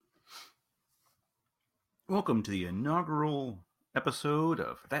Welcome to the inaugural episode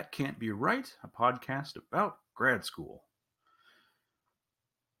of That Can't Be Right, a podcast about grad school.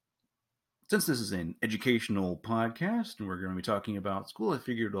 Since this is an educational podcast and we're going to be talking about school, I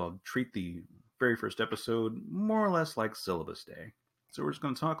figured I'll treat the very first episode more or less like syllabus day. So we're just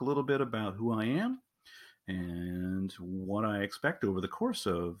going to talk a little bit about who I am and what I expect over the course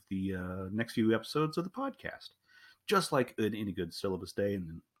of the next few episodes of the podcast. Just like any good syllabus day, and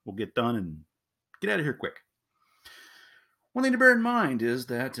then we'll get done and get out of here quick. One thing to bear in mind is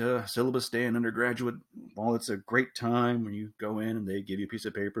that syllabus day in undergraduate, while it's a great time when you go in and they give you a piece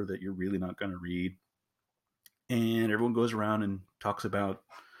of paper that you're really not going to read, and everyone goes around and talks about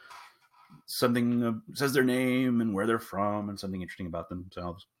something, says their name and where they're from and something interesting about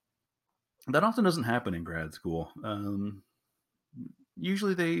themselves. That often doesn't happen in grad school.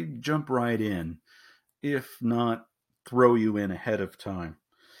 Usually they jump right in, if not throw you in ahead of time.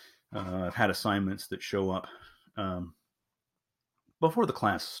 I've had assignments that show up before the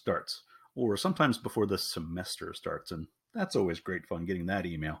class starts, or sometimes before the semester starts, and that's always great fun getting that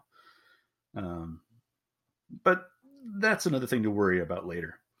email. But that's another thing to worry about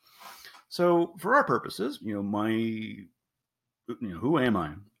later. So, for our purposes, who am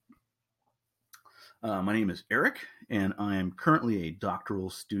I? My name is Eric, and I am currently a doctoral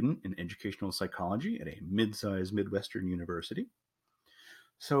student in educational psychology at a mid-sized Midwestern university.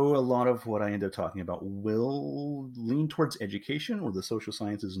 So a lot of what I end up talking about will lean towards education or the social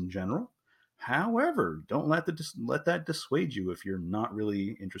sciences in general. However, don't let that dissuade you if you're not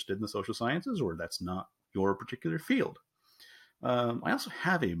really interested in the social sciences or that's not your particular field. I also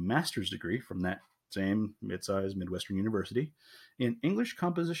have a master's degree from that same mid-sized Midwestern university in English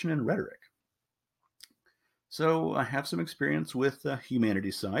composition and rhetoric. So I have some experience with the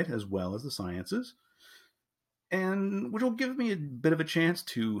humanities side as well as the sciences, and which will give me a bit of a chance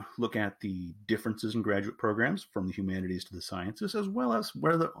to look at the differences in graduate programs from the humanities to the sciences, as well as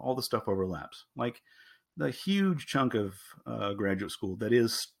where all the stuff overlaps. Like the huge chunk of graduate school that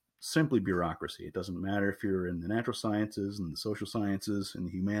is simply bureaucracy. It doesn't matter if you're in the natural sciences and the social sciences and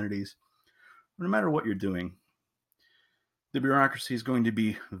the humanities, no matter what you're doing, the bureaucracy is going to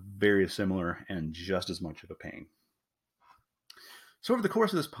be very similar and just as much of a pain. So over the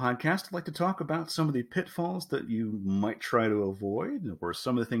course of this podcast, I'd like to talk about some of the pitfalls that you might try to avoid, or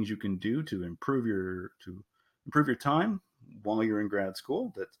some of the things you can do to improve your time while you're in grad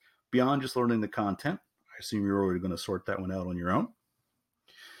school. That's beyond just learning the content. I assume you're already going to sort that one out on your own.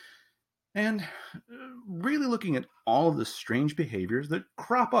 And really looking at all of the strange behaviors that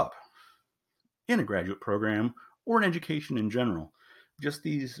crop up in a graduate program or in education in general. Just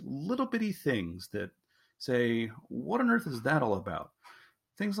these little bitty things that say, what on earth is that all about?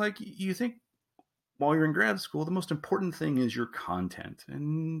 Things like you think while you're in grad school, the most important thing is your content,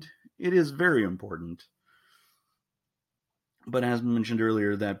 and it is very important. But as mentioned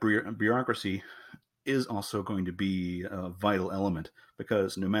earlier, that bureaucracy is also going to be a vital element,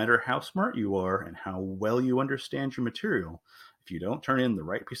 because no matter how smart you are and how well you understand your material, if you don't turn in the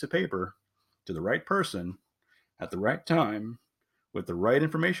right piece of paper to the right person at the right time with the right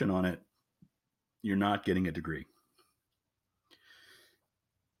information on it, you're not getting a degree.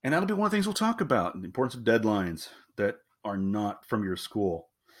 And that'll be one of the things we'll talk about, the importance of deadlines that are not from your school.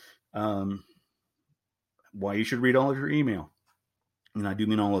 Why you should read all of your email. And I do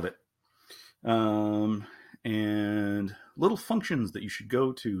mean all of it. And little functions that you should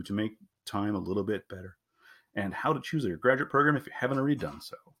go to make time a little bit better. And how to choose your graduate program if you haven't already done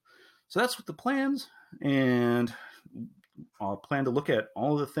so. So that's what the plans, and I'll plan to look at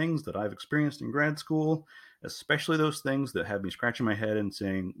all of the things that I've experienced in grad school, especially those things that have me scratching my head and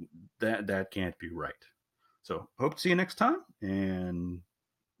saying that can't be right. So hope to see you next time, and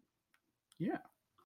yeah.